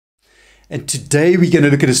And today we're going to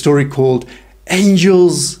look at a story called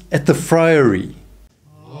Angels at the Friary.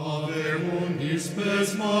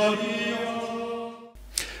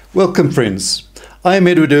 Welcome friends, I am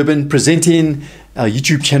Edward Urban presenting our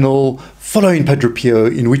YouTube channel Following Padre Pio,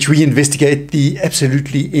 in which we investigate the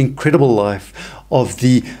absolutely incredible life of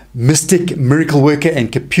the mystic, miracle worker and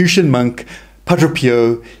Capuchin monk Padre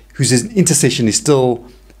Pio, whose intercession is still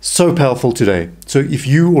so powerful today. So if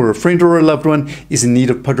you or a friend or a loved one is in need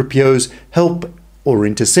of Padre Pio's help or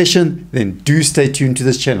intercession, then do stay tuned to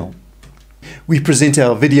this channel. We present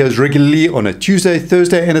our videos regularly on a Tuesday,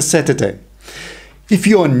 Thursday and a Saturday. If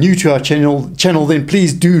you are new to our channel, then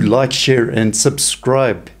please do like, share and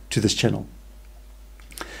subscribe to this channel.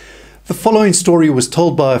 The following story was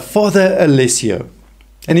told by Father Alessio,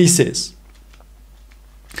 and he says,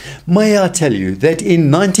 "May I tell you that in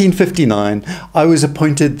 1959 I was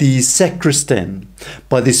appointed the Sacristan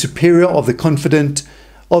by the superior of the Convent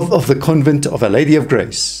of Our Lady of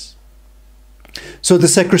Grace. So the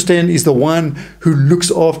Sacristan is the one who looks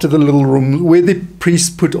after the little room where the priests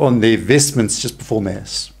put on their vestments just before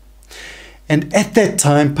Mass. And at that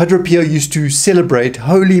time, Padre Pio used to celebrate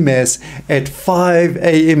Holy Mass at 5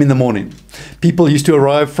 a.m. in the morning. People used to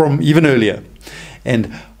arrive from even earlier.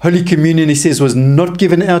 And Holy Communion, he says, was not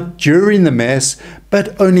given out during the Mass,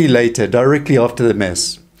 but only later, directly after the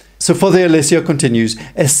Mass. So Father Alessio continues,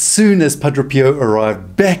 as soon as Padre Pio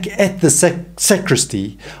arrived back at the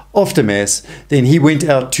sacristy after Mass, then he went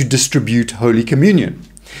out to distribute Holy Communion.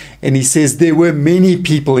 And he says there were many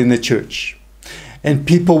people in the church. And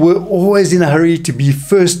people were always in a hurry to be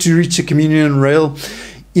first to reach the communion rail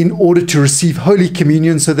in order to receive Holy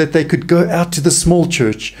Communion so that they could go out to the small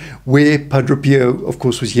church where Padre Pio, of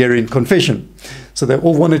course, was here in confession. So they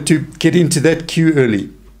all wanted to get into that queue early.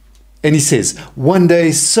 And he says, one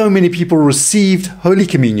day so many people received Holy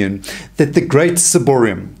Communion that the great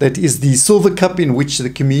ciborium, that is the silver cup in which the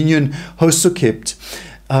communion hosts are kept,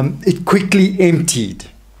 it quickly emptied.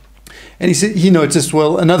 And he said, he noticed,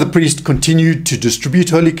 well, another priest continued to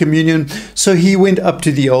distribute Holy Communion, so he went up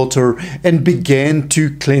to the altar and began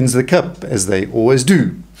to cleanse the cup, as they always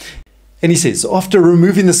do. And he says, after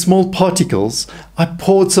removing the small particles, I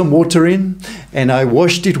poured some water in, and I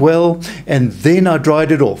washed it well, and then I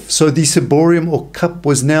dried it off. So the ciborium or cup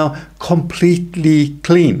was now completely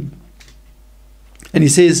clean. And he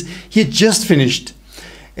says, he had just finished.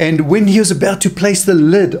 And when he was about to place the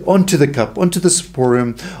lid onto the cup, onto the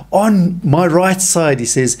ciborium, on my right side, he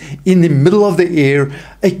says, in the middle of the air,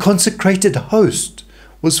 a consecrated host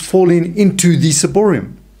was falling into the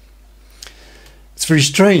ciborium. It's very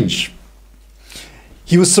strange.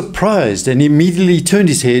 He was surprised and immediately turned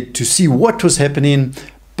his head to see what was happening,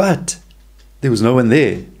 but there was no one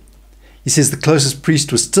there. He says the closest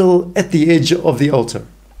priest was still at the edge of the altar.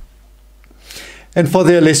 And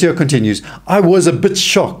Father Alessio continues, I was a bit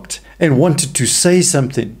shocked and wanted to say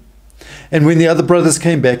something. And when the other brothers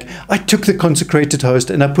came back, I took the consecrated host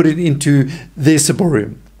and I put it into their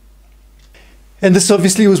ciborium. And this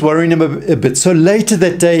obviously was worrying him a bit. So later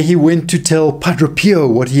that day, he went to tell Padre Pio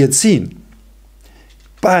what he had seen.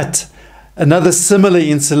 But another similar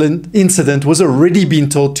incident was already being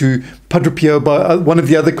told to Padre Pio by one of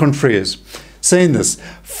the other confreres, saying this,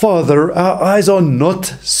 Father, our eyes are not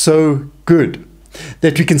so good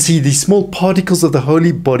that we can see the small particles of the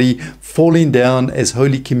holy body falling down as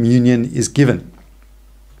Holy Communion is given.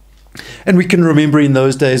 And we can remember in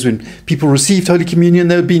those days when people received Holy Communion,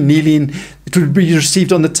 they would be kneeling. It would be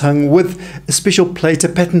received on the tongue with a special plate, a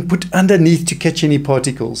pattern put underneath to catch any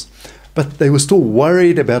particles. But they were still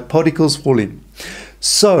worried about particles falling.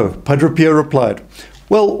 So Padre Pio replied,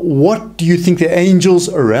 well, what do you think the angels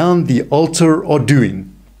around the altar are doing?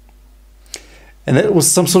 And that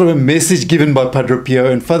was some sort of a message given by Padre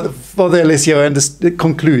Pio. And Father Alessio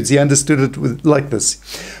concludes, he understood it like this.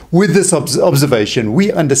 With this observation,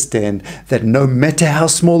 we understand that no matter how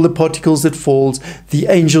small the particles that falls, the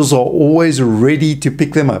angels are always ready to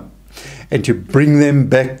pick them up and to bring them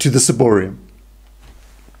back to the ciborium.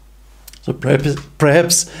 So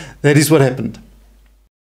perhaps that is what happened.